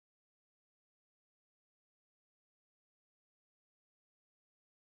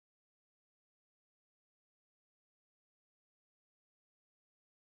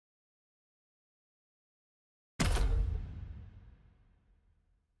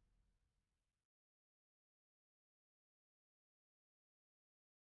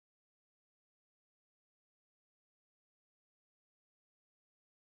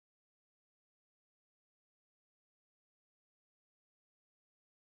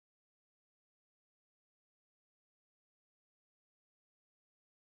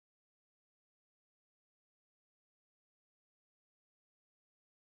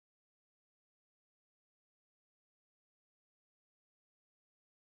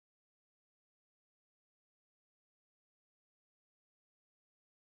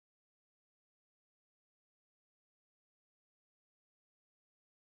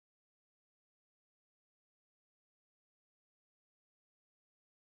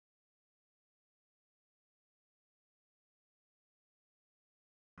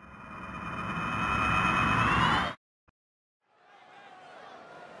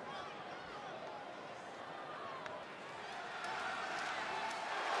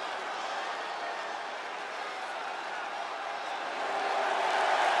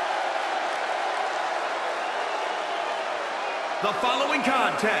The following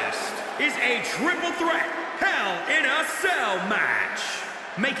contest is a triple threat Hell in a Cell match.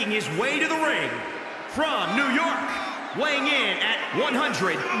 Making his way to the ring from New York, weighing in at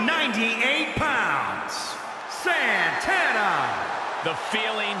 198 pounds, Santana. The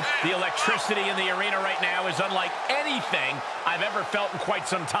feeling, the electricity in the arena right now is unlike anything I've ever felt in quite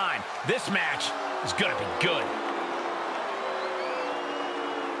some time. This match is gonna be good.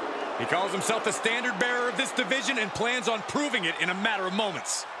 He calls himself the standard bearer of this division and plans on proving it in a matter of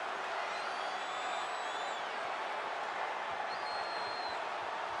moments.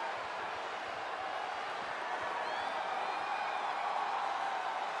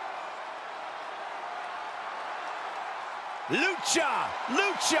 Lucha!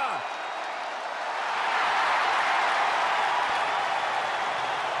 Lucha!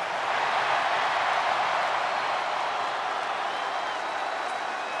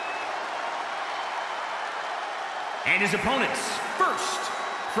 And his opponents, first,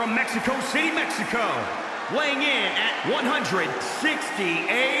 from Mexico City, Mexico, weighing in at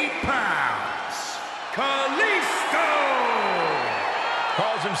 168 pounds, Kalisto!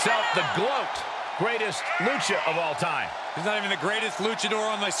 Calls himself the GOAT, greatest lucha of all time. He's not even the greatest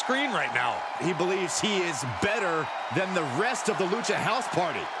luchador on my screen right now. He believes he is better than the rest of the Lucha House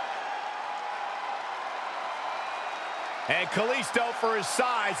Party. And Kalisto, for his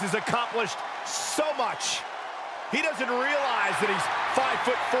size, has accomplished so much. He doesn't realize that he's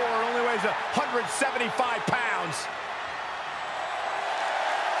 5'4" and only weighs 175 pounds.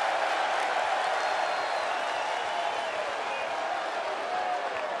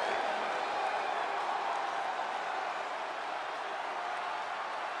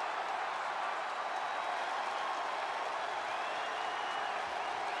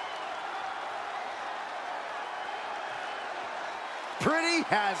 Pretty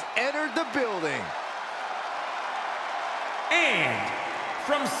has entered the building. And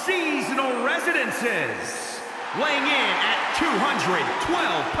from seasonal residences, weighing in at 212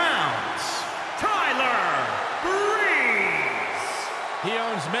 pounds, Tyler Breeze. He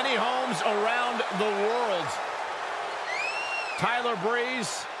owns many homes around the world. Tyler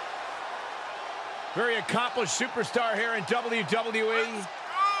Breeze, very accomplished superstar here in WWE,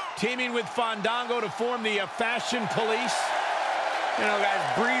 teaming with Fandango to form the Fashion Police. You know, guys,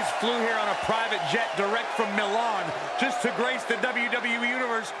 Breeze flew here on a private jet direct from Milan just to grace the WWE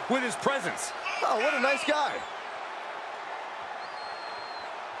Universe with his presence. Oh, what a nice guy.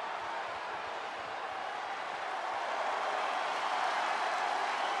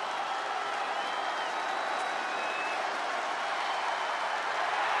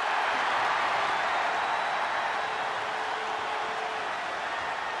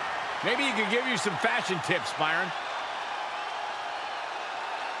 Maybe he could give you some fashion tips, Byron.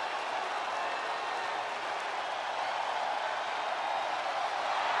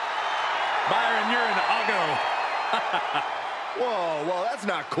 Byron, you're an uggo. Whoa, well, that's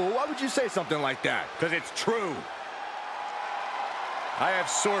not cool. Why would you say something like that? Because it's true. I have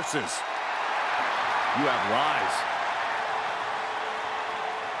sources. You have lies.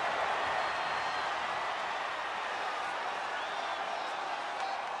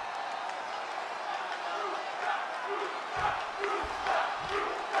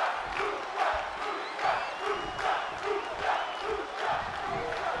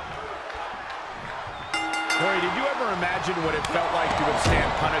 Corey, did you ever imagine what it felt like to withstand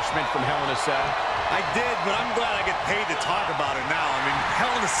punishment from Hell in a Cell? I did, but I'm glad I get paid to talk about it now. I mean,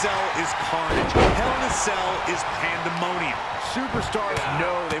 Hell in a Cell is carnage. Hell in a Cell is pandemonium. Superstars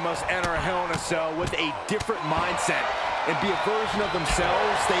know they must enter Hell in a Cell with a different mindset and be a version of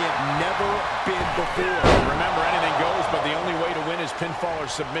themselves they have never been before. Remember, anything goes, but the only way to win is pinfall or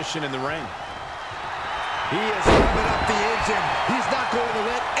submission in the ring. He is revving up the engine. He's not going to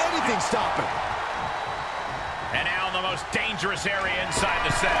let anything stop him. And now in the most dangerous area inside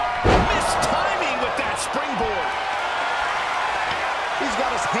the cell. Missed timing with that springboard. He's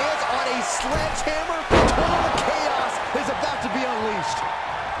got his hands on a sledgehammer. Total chaos is about to be unleashed.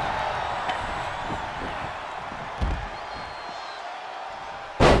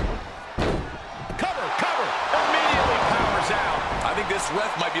 Cover, cover. Immediately powers out. I think this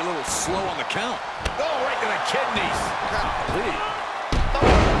ref might be a little slow on the count. Oh, right to the kidneys. Golly.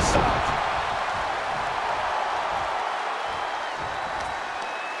 Oh, soft.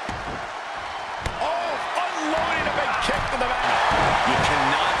 You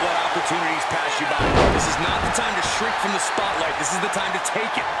cannot let opportunities pass you by. This is not the time to shrink from the spotlight. This is the time to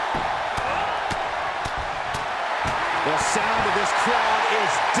take it. The sound of this crowd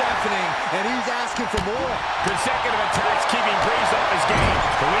is deafening, and he's asking for more. Consecutive attacks keeping Breeze off his game.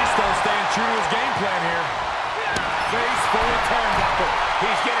 Kalisto staying true to his game plan here. Face full of turnbuckle.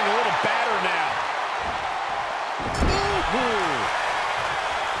 He's getting a little battered now. Ooh.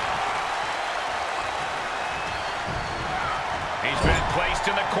 He's been placed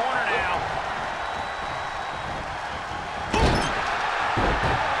in the corner now.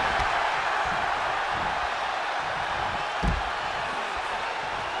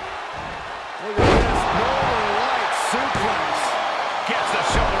 Look at this Northern Light suplex. Gets the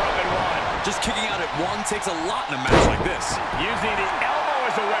shoulder up and one. Just kicking out at one takes a lot in a match like this. Using the elbow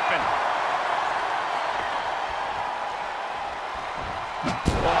as a weapon.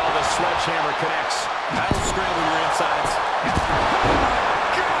 Oh, the sledgehammer connects. That'll scramble your insides.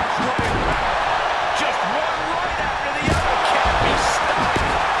 Just one right after the other. Can't be stopped.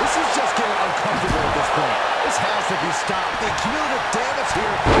 This is just getting uncomfortable at this point. This has to be stopped. The cumulative damage here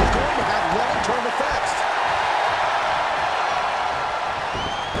is going to have long-term effects.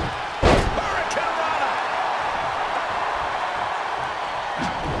 Hurricanrana.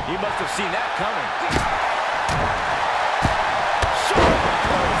 He must have seen that coming.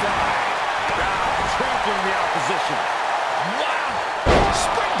 Trampling the opposition. Wow!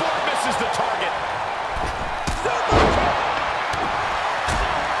 Springboard misses the target.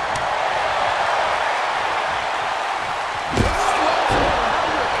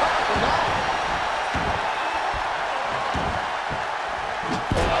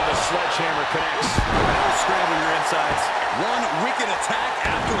 The sledgehammer connects. That'll scramble your insides. One wicked attack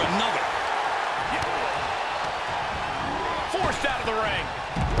after another. Forced out of the ring.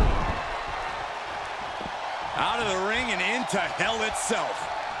 Out of the ring and into hell itself.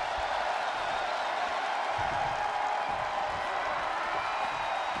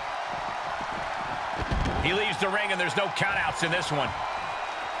 He leaves the ring and there's no countouts in this one.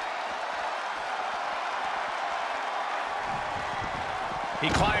 He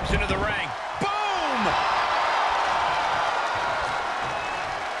climbs into the ring. Boom!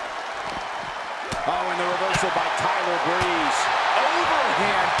 Oh, and the reversal by Tyler Breeze.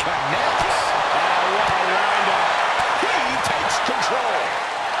 Overhand connects. Oh, what a windup. He takes control.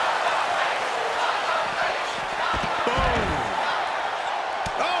 Boom.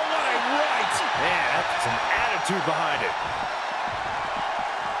 Oh, what a right. Man, that's some attitude behind it.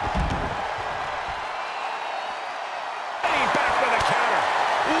 Back with a counter.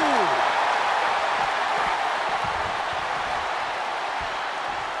 Ooh.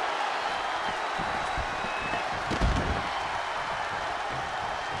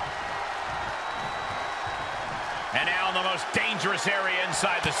 And now in the most dangerous area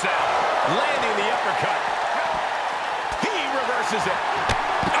inside the cell. Landing the uppercut. He reverses it.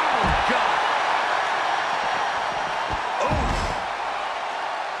 Oh, God.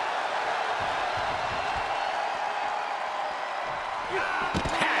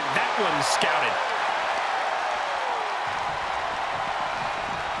 Had that one scouted.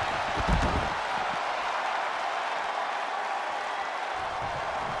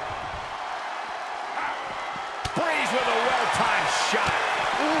 Breeze with a well-timed shot.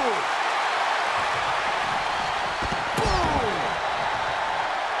 Ooh. Boom.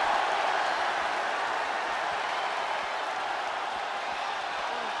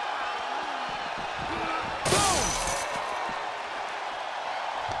 Boom.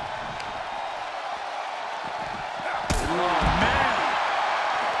 Oh, man.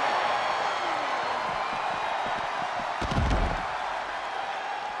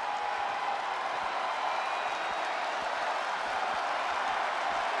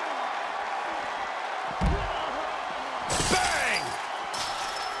 Bang!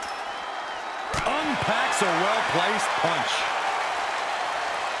 Unpacks a well-placed punch.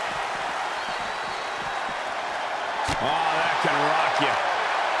 Oh, that can rock you.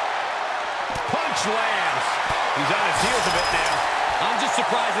 Punch lands. He's on his heels a bit now. I'm just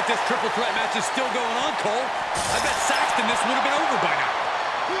surprised that this triple threat match is still going on, Cole. I bet Saxton this would have been over by now.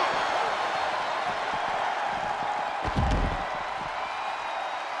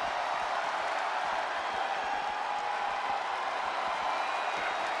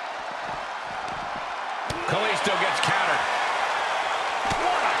 Kalisto gets countered.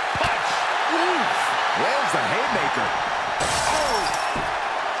 What a punch! Oof. Where's the haymaker? Oh!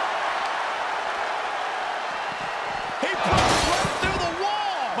 He pushed right through the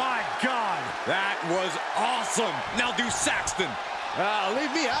wall! My God, that was awesome. Now do Saxton.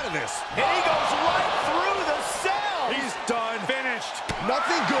 Leave me out of this. And he goes right through the cell! He's done. Finished.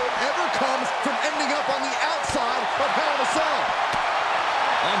 Nothing good ever comes from ending up on the outside of Hell in a Cell.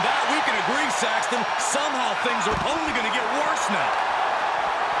 On that, we can agree, Saxton. Somehow things are only going to get worse now.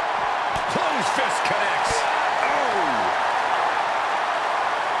 Closed fist connects.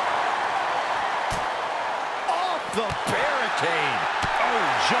 Oh!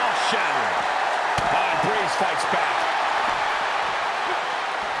 fights back.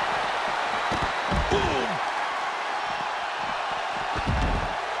 Boom!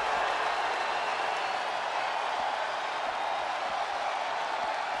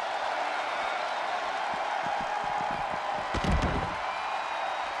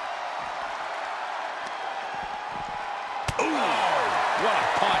 What a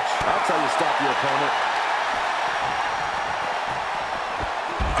punch. That's how you stop your opponent.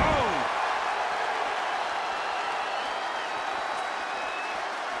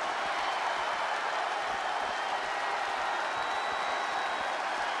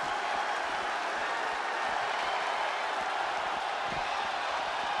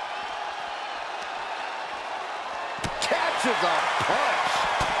 Catches a punch.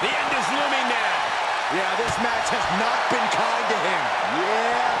 The end is looming now. Yeah, this match has not been kind to him.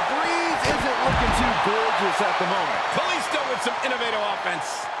 Yeah, Breeze isn't looking too gorgeous at the moment. Kalisto with some innovative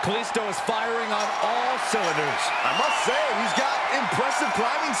offense. Kalisto is firing on all cylinders. I must say, he's got impressive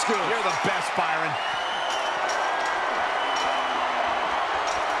climbing skills. You're the best, Byron.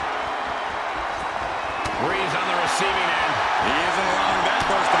 Breeze on the receiving end. He isn't allowing that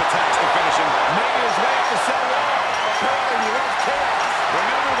burst of attacks to finish him. Making his way up the center wall. Apparently, he loves chaos.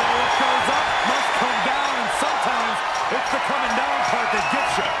 Remember, though, what goes up must come down, and sometimes it's the coming down part that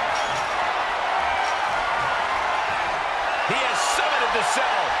gets you. He has summited the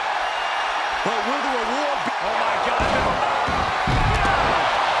cell. But will the reward be... Oh, my God, no.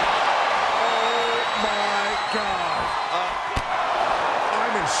 Oh, my God.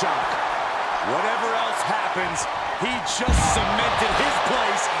 I'm in shock. Whatever else happens, he just cemented his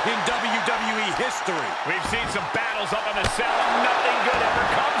place in WWE history. We've seen some battles up on the cell, and nothing good ever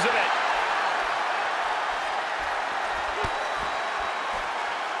comes of it.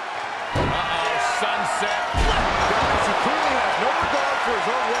 Uh-oh, sunset. Guys, he clearly has no regard for his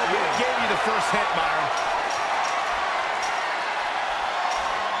own well-being. Gave you the first hit, Byron.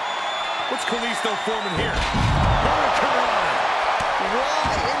 What's Kalisto forming here? Hurricane! Why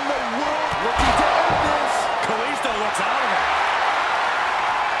in the world looking to end this? Kalisto looks out of it.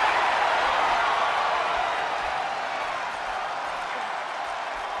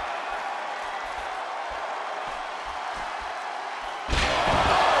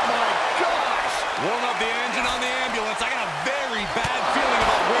 Oh my gosh! Warm up the engine on the ambulance. I got a very bad feeling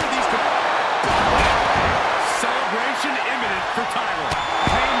about where these could... Celebration imminent for title.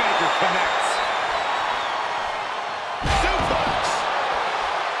 Haymaker connects. Suplex.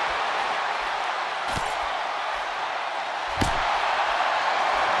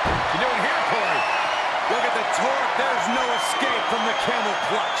 You doing here, Corey? Look at the torque. There's no escape from the camel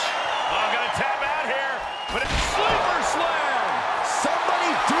clutch. Oh, gonna tap out here, but it's sleeper slam. Somebody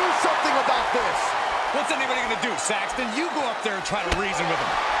do something about this! What's anybody going to do, Saxton? You go up there and try to reason with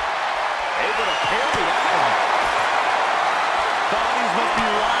him. Able to parry that one. Bodies must be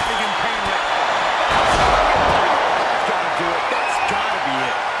writhing in pain right now. That's gotta do it. That's gotta be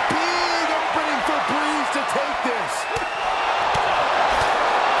it. Big opening for Breeze to take this.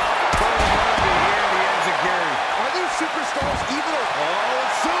 Are these superstars even? Oh,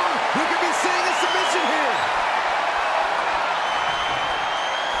 soon we could be seeing a submission here.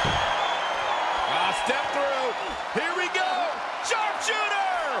 Step through. Here we go.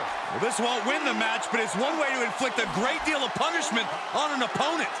 Sharpshooter. Well, this won't win the match, but it's one way to inflict a great deal of punishment on an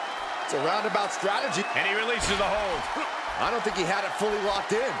opponent. It's a roundabout strategy. And he releases the hold. I don't think he had it fully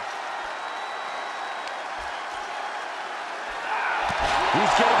locked in.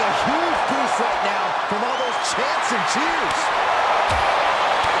 He's getting a huge boost right now from all those chants and cheers.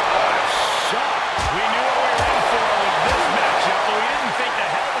 Shot. We knew what we were in for with this matchup, but we didn't think the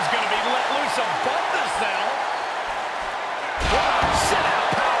hell was going to be let loose above the cell. Sit out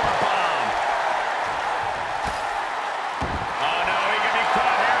powerbomb. Oh, no, he can be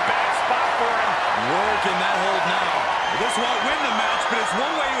caught here. Bad spot for him. Working that hold now. This won't win the match, but it's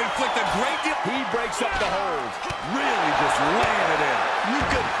one way to inflict a great deal. He breaks up the hold. Really just laying it in. You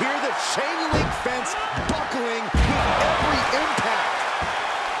could hear the chain link fence buckling with every impact.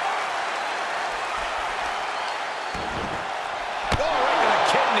 Oh, right to the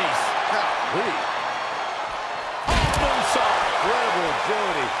kidneys. Golly. Oh, moonsault. Incredible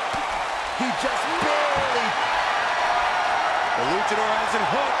agility. He just barely... The luchador has it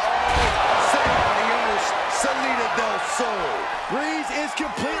hooked. Adios, Salida del Sol. Breeze is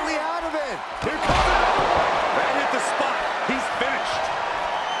completely out of it. Here comes it. Right hit the spot. He's finished.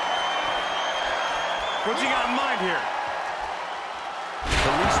 What's he got in mind here?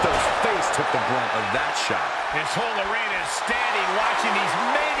 Kalisto's face took the brunt of that shot. This whole arena is standing watching these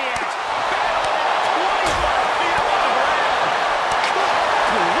maniacs battle 25 feet above the ground.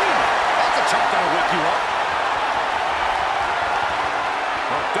 That's a chop that'll wake you up.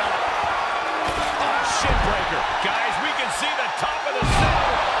 breaker. Guys, we can see the top of the cell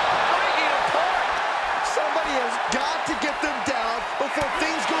breaking apart. Somebody has got to get them down before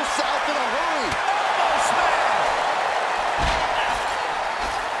things go south in a hurry. Oh, smash!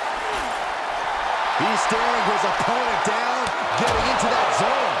 He's staring his opponent down, getting into that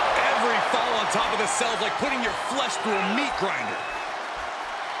zone. Every fall on top of the cell is like putting your flesh through a meat grinder.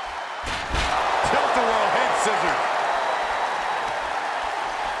 Tilt-a-whirl head scissors.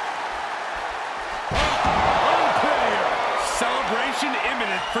 Unclear. Celebration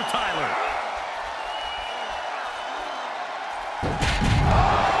imminent for Tyler.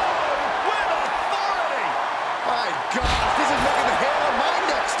 With authority! My gosh, this is making the hair on my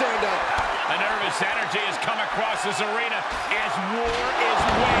neck stand up. A nervous energy has come across this arena as war is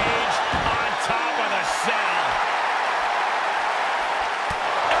waged on top of the cell.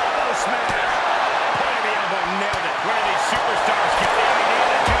 Elbow smash. Point of the elbow, nailed it. Where do these superstars get the idea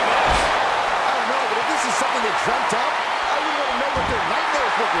to do this? I don't know, but if this is something they dreamt up, I wouldn't want to know what their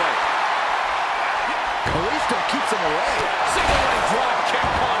nightmares look like. Kalisto keeps him away. Single leg drop kick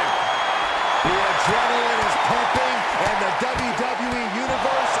on him. The adrenaline is pumping, and the WWE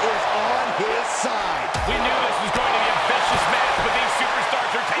Universe is on his side. We knew this was going to be a vicious match, but these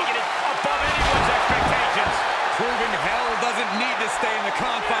superstars are taking it above anyone's expectations. Proving hell doesn't need to stay in the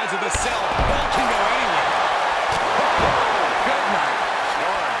confines of the cell. Hell can go anywhere. Good night.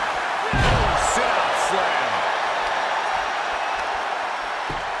 One. Oh, sit-out slam.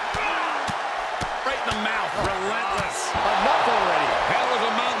 Right in the mouth. Relentless. Enough already. Hell is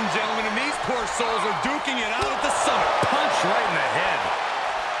a mountain, gentlemen, and these poor souls are duking it out at the summit. Punch right in the head.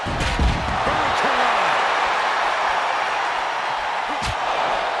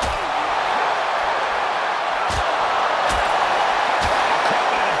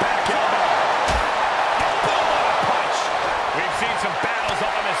 Some battles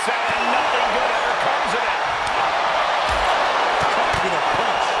up on the cell, and nothing good ever comes of it. Caught with a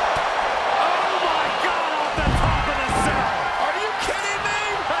punch. Oh my God, off the top of the cell. Are you kidding me?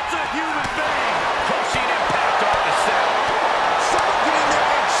 That's a human being. Crushing impact off the cell. Someone get in there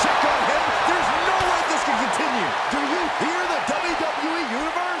and check on him. There's no way this can continue. Do you hear the WWE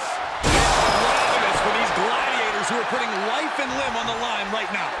Universe? It's ravenous for these gladiators who are putting life and limb on the line right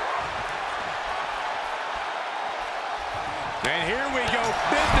now. And here we go.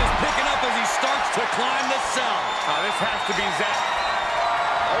 Business picking up as he starts to climb the cell. Oh, this has to be Zach.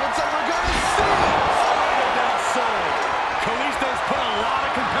 Oh, it's like we're gonna see. Kalisto's put a lot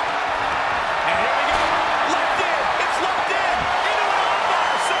of competition. And here we go. Locked in. It's locked in. Into an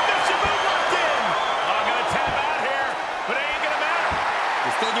armbar. Submission move locked in. Oh, I'm going to tap out here, but it ain't going to matter.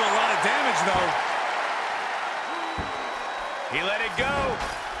 He's still doing a lot of damage, though. He let it go.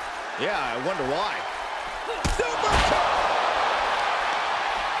 Yeah, I wonder why.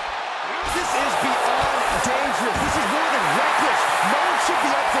 This is beyond dangerous. This is more than reckless. No one should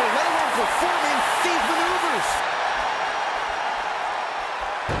be up there, let alone performing these maneuvers.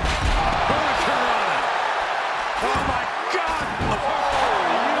 Oh, my God.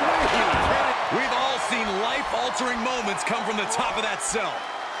 We've all seen life-altering moments come from the top of that cell.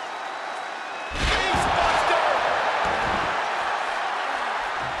 Beastbuster.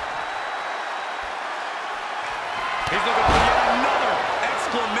 He's looking for yet another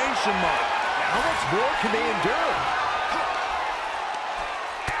exclamation mark. How much more can they endure?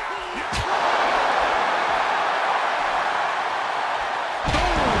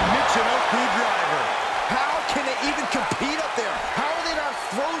 Michinoku driver. How can they even compete up there? How are they not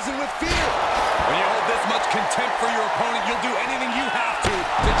frozen with fear? When you hold this much contempt for your opponent, you'll do anything you have to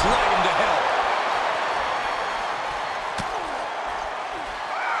drag him to hell.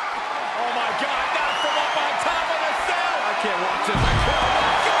 Oh, my God. Not from up on top of the cell. I can't watch this. Oh, my God.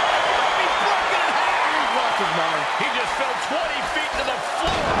 He might be broken in half. He's lost his mind. He just fell 20 feet to the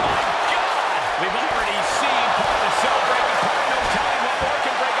floor. My God. We've already seen part of the cell break apart. No telling what more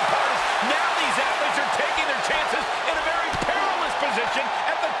can break apart. Now these athletes are taking their chances in a very perilous position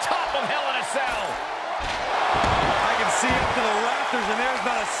at the top of Hell in a Cell. I can see up to the rafters, and there's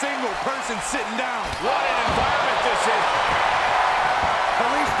not a single person sitting down. What an environment this is.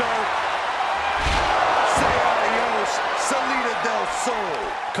 Kalisto. Say adios, Salida del Sol.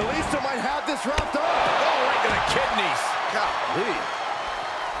 Kalisto might have this wrapped up. Oh, right to the kidneys. Golly.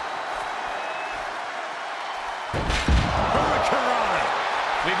 Hurricanrana.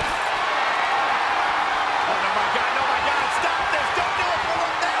 Oh, no, my God, no, my God. Stop this. Don't do it. Pull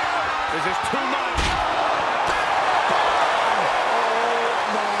him down. This is too much.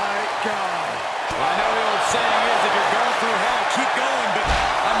 Oh, my God. I know the old saying is, if you're going through hell, keep going, but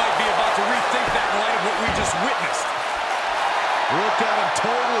I might be about to rethink that in light of what we just witnessed. Look at him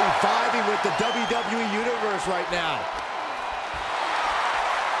totally vibing with the WWE Universe right now.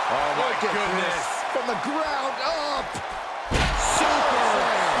 Oh, my goodness. From the ground up.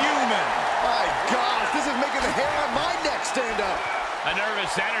 Superhuman. My gosh, this is making the hair on my neck stand up. A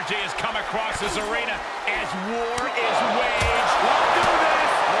nervous energy has come across this arena as war is waged. Let's do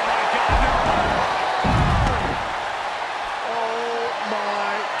this. Oh, my God. Oh,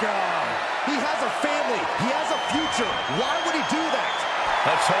 my God. He has a family. He has a future. Why would he do that?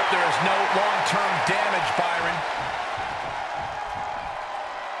 Let's hope there is no long-term damage, Byron.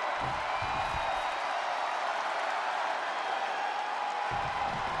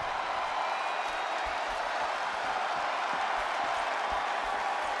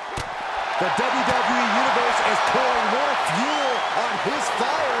 The WWE Universe is pouring more fuel on his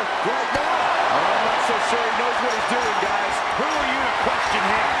fire right now. I'm not so sure he knows what he's doing, guys. Who are you to question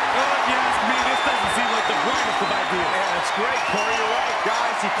him? If you ask me, this doesn't seem like the brightest of ideas. Yeah, that's great, Corey. You're right.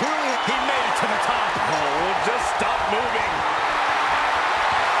 Guys, he made it to the top. Oh, just stop moving.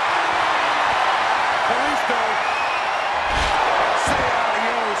 Kalisto. Say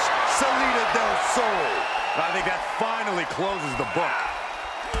adios, Salida del Sol. I think that finally closes the book.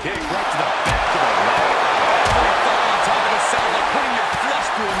 Kick right to the back of the leg. Every fall on top of the sounds like putting your flesh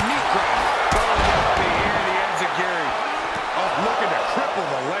through a meat grinder. Going down the ear, the enziguri. Oh, looking to cripple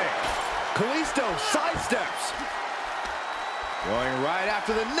the leg. Kalisto sidesteps. Going right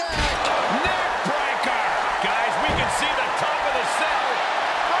after the neck. Neck breaker. Guys, we can see the top of the cell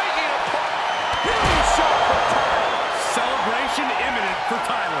breaking apart. Huge shot for Tyler. Celebration imminent for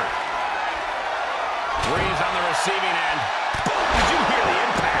Tyler. Breeze on the receiving end. Boom! Did you hear the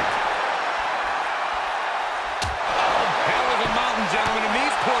impact? Hell of a mountain, gentlemen, and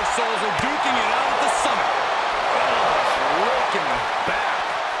these poor souls are duking it out at the summit. Oh, raking the back.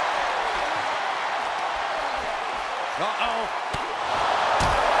 Uh-oh.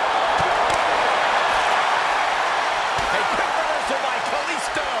 A quick reversal by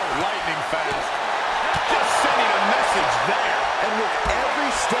Kalisto. Lightning fast. Just sending a message there. And with every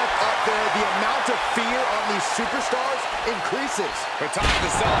step up there, the amount of fear on these superstars increases. The top of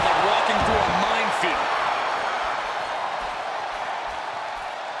the cell is like walking through a minefield.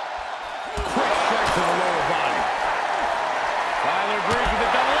 Quick strike to the lower body. Tyler Breeze with a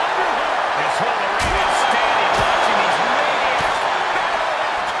double underhook. This whole arena is standing watching these maniacs battle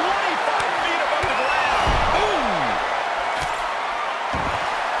 25 feet above the ground. Boom!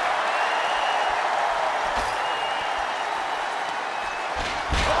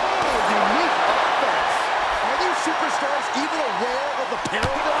 Superstars even aware of the peril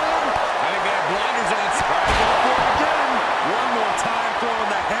they're in? I think they have blinders on. Again. One more time throwing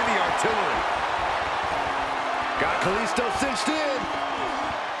the heavy artillery. Got Kalisto cinched in.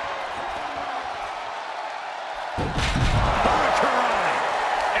 Hurricane.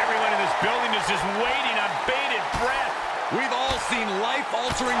 Everyone in this building is just waiting on bated breath. We've all seen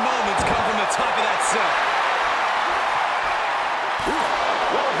life-altering moments come from the top of that cell. Ooh,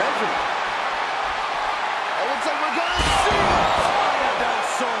 well measured. Looks like we're gonna see it! Del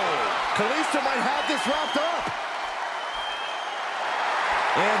Sol. Kalisto might have this wrapped up.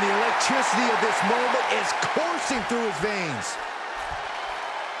 And the electricity of this moment is coursing through his veins.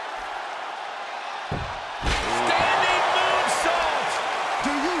 Standing moonsault!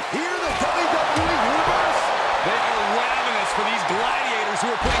 Do you hear the WWE Universe? They are ravenous for these gladiators who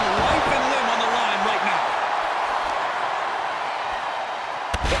are putting life and limb on the line right now.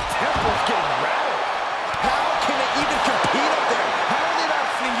 The temple's getting rattled. How can they even compete up there? How are they not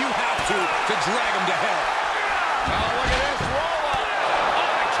And you have to drag them to hell. Oh, look at this roll up. Oh,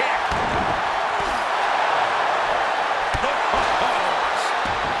 the kick.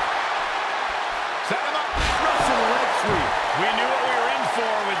 Set him up. Russian leg sweep? We knew what we were in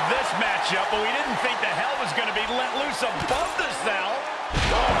for with this matchup, but we didn't think the hell was going to be let loose above the cell.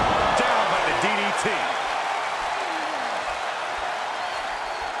 Oh, down by the DDT.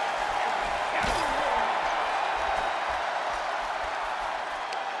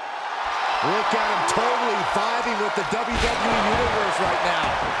 Look at him totally vibing with the WWE Universe right now.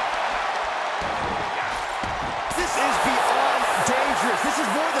 This is beyond dangerous. This is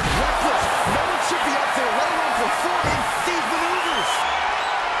more than reckless. No one should be up there, let alone performing these maneuvers.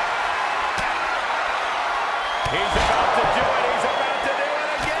 He's about to do it. He's about to do it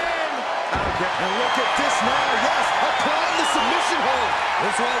again. Okay, and look at this now. Yes, applying the submission hold.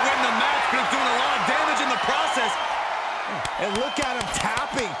 This won't win the match, but it's doing a lot of damage in the process. And look at him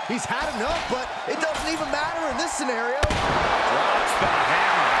tapping. He's had enough, but it doesn't even matter in this scenario. Drops the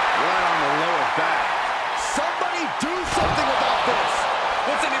hammer right on the lower back. Somebody do something about this.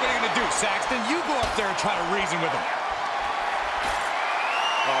 What's anybody going to do, Saxton? You go up there and try to reason with him.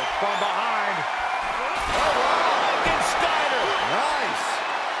 from behind. Oh, wow. Against Steiner. Nice.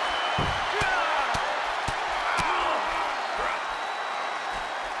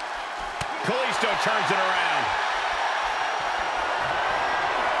 Kalisto turns it around.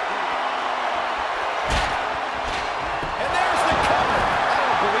 And there's the cover. I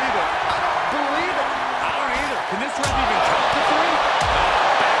don't believe it. I don't believe it. I don't either. Can this ref even count the three?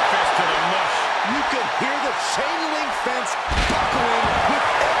 Back fist to the mush. You can hear the chain link fence buckling with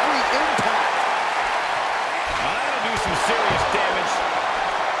every impact. That'll do some serious damage.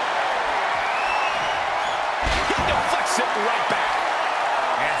 He deflects it right back.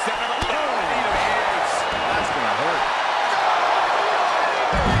 And step number one. That's going to hurt.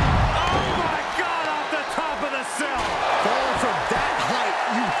 Oh my God, off the top of the cell. Falling from that height,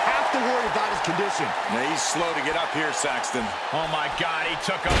 you have to worry about his condition. Now, he's slow to get up here, Saxton. Oh my God, he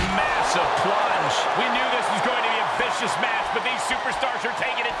took a massive plunge. We knew this was going to be a vicious match, but these superstars are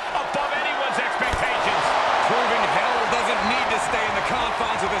taking it above anyone's expectations. Proving hell doesn't need to stay in the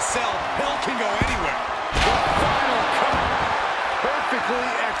confines of the cell. Hell can go anywhere. The final cut. Perfectly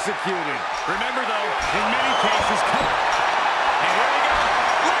executed. Remember, though, in many cases, And here we go.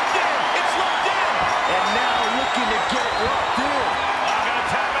 Locked in. It's locked in. And now looking to get it locked in. I'm going to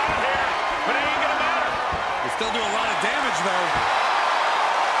tap out here, but it ain't going to matter. They still do a lot of damage, though.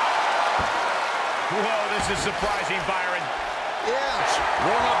 Whoa, this is surprising, Byron. Yeah.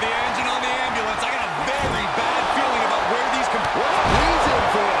 Warm up the engine on the ambulance. I got a very bad feeling about where these can... What a reason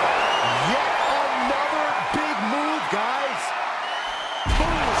for it. Yet another big move, guys.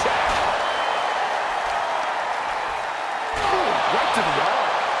 Boom. Ooh, right to the arm.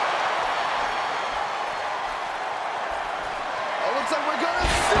 Oh, looks like we're going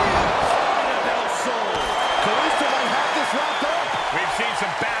to see it. Del Sol. Kalisto might have this wrapped up. We've seen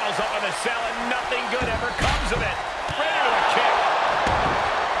some battles up in the cell, and nothing good ever comes of it. Right into a kick.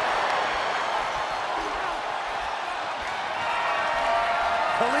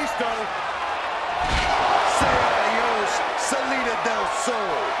 Kalisto. Say adios, Salida Del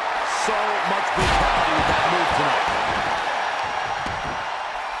Sol. So much brutality with that move tonight.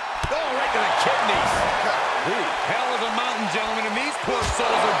 Oh, right to the kidneys. Hell is a mountain, gentlemen, and these poor souls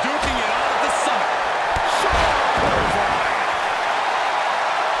are duking it out at the summit.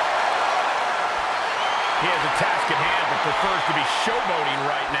 He has a task at hand, but prefers to be showboating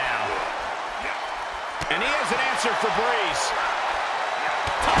right now. And he has an answer for Breeze.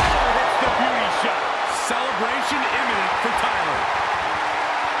 Tyler hits the beauty shot. Celebration imminent for Tyler.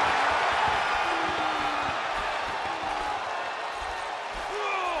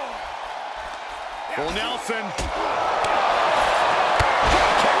 Full Nelson.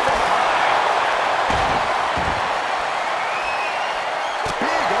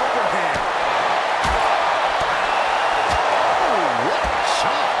 Big overhand. Oh, what a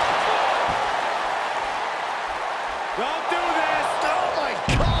shot. Don't do this. Oh, my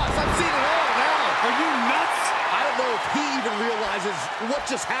gosh, I've seen it all now. Are you nuts? I don't know if he even realizes what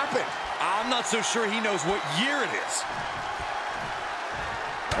just happened. I'm not so sure he knows what year it is.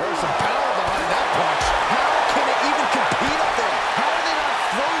 There's some power behind that punch. How can it even compete up there? How are they not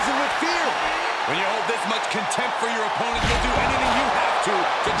frozen with fear? When you hold this much contempt for your opponent, you'll do anything you have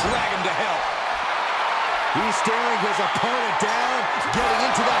to drag him to hell. He's staring his opponent down, getting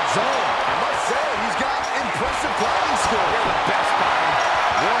into that zone. I must say, he's got impressive gliding skill. You're the best, Byron.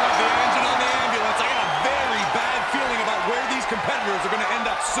 Warm up the engine on the ambulance. I got a very bad feeling about where these competitors are going to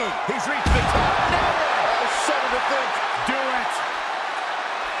end up soon. He's reached the top. I shudder to think. Do it.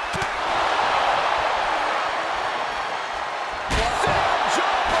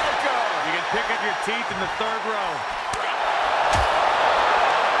 You can pick up your teeth in the third row.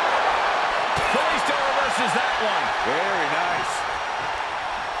 Kalisto reverses that one. Very nice.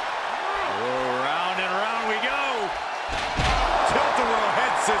 Oh, round and round we go. Tilt-a-whirl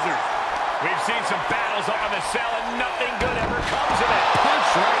head scissors. We've seen some battles up in the cell, and nothing good ever comes of it. Punch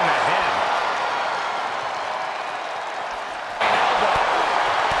right in the head.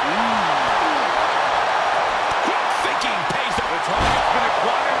 Quick thinking pays off. The target's been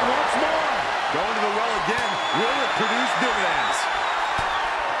acquired once more. Going to the well again. Will it produce dividends?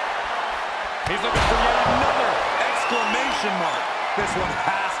 He's looking for yet another Exclamation mark. This one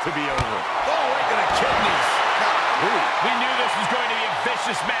has to be over. Oh, right to the kidneys. We knew this was going to be a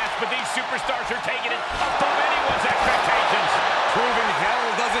vicious match, but these superstars are taking it above anyone's expectations. Proving hell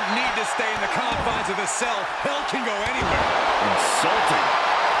doesn't need to stay in the confines of the cell. Hell can go anywhere. Insulting.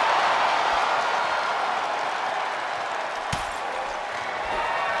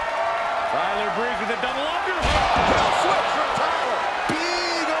 Tyler Breeze with a double underhook. Well switch from Tyler.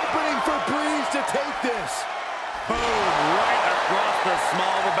 Big opening for Breeze to take this. Boom, right across the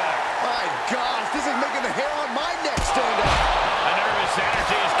small of a back. My gosh, this is making the hair on my neck stand up. A nervous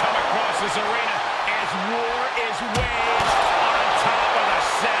energy has come across this arena as war is waged on top of the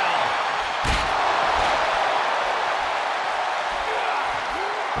cell.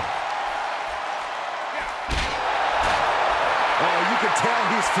 Oh, you can tell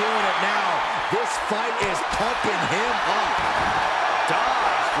he's feeling it now. This fight is pumping him up.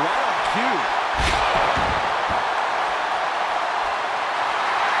 Dodged right on cue.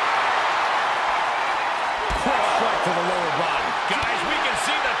 Quick strike to the lower body. Guys, we can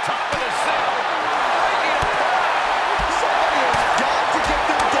see the top of the cell. Somebody has got to get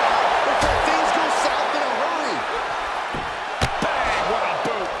them down before things go south in a hurry. Bang, what a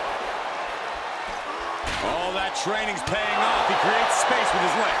boot. All that training's paying off. He creates space with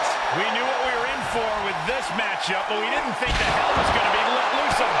his legs. We knew what we were in for with this matchup, but we didn't think the hell was going to be let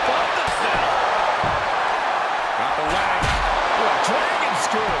loose above the cell. Got the leg. Ooh, a dragon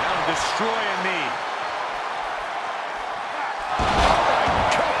screw. Now destroying me.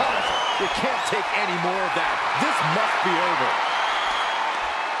 You can't take any more of that. This must be over.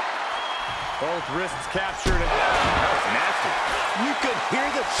 Both wrists captured. That was nasty. You could hear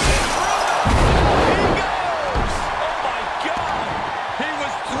the He goes! Oh, my God! He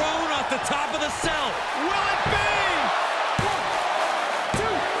was thrown off the top of the cell. Will it be? 1, 2,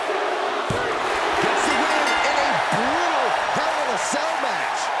 3. gets the win in a brutal Hell in a Cell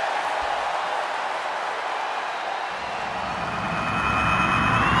match.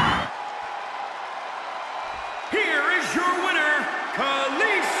 Here is your winner,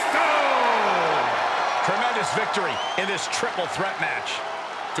 Kalisto! Tremendous victory in this triple threat match.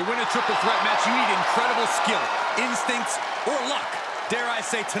 To win a triple threat match, you need incredible skill, instincts, or luck. Dare I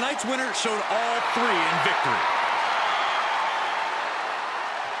say, tonight's winner showed all three in victory.